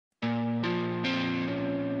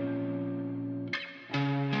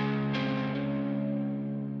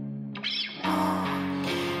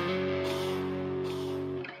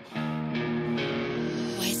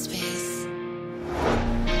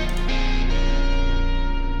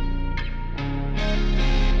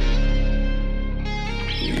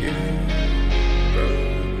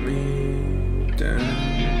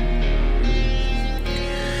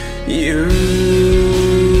You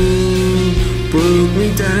broke me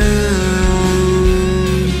down,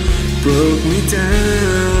 broke me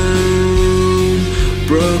down,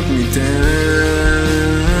 broke me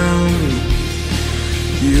down.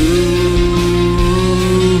 You,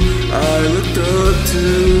 I looked up to,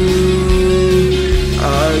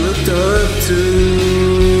 I looked up to,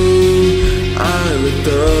 I looked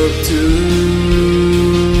up to.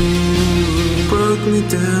 Broke me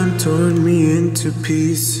down, torn me into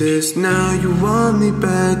pieces. Now you want me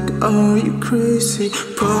back, are you crazy?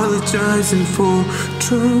 Apologizing for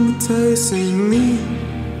traumatizing me.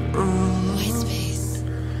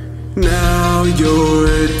 Now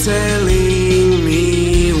you're telling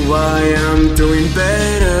me why I'm doing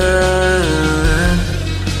better.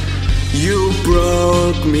 You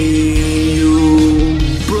broke me, you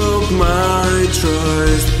broke my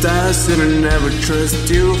trust. I should've never trust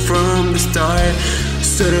you from the start.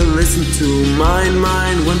 Should've listened to my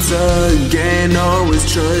mind once again. Always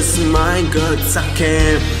trust my guts, I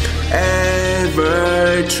can't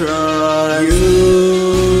ever trust.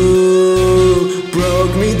 You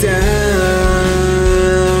broke me down,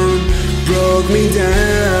 broke me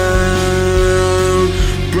down,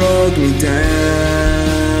 broke me down.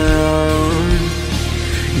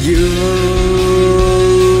 You,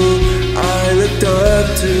 I looked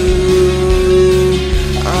up to,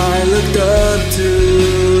 I looked up to,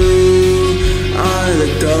 I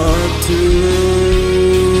looked up to.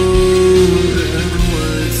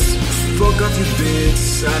 Fuck off you bitch,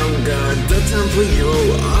 I don't got the time for you.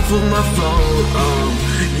 Off of my phone,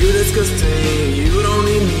 you disgusting. You don't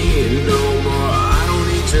need me no more, I don't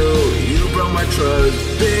need you. You broke my trust,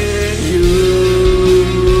 bitch.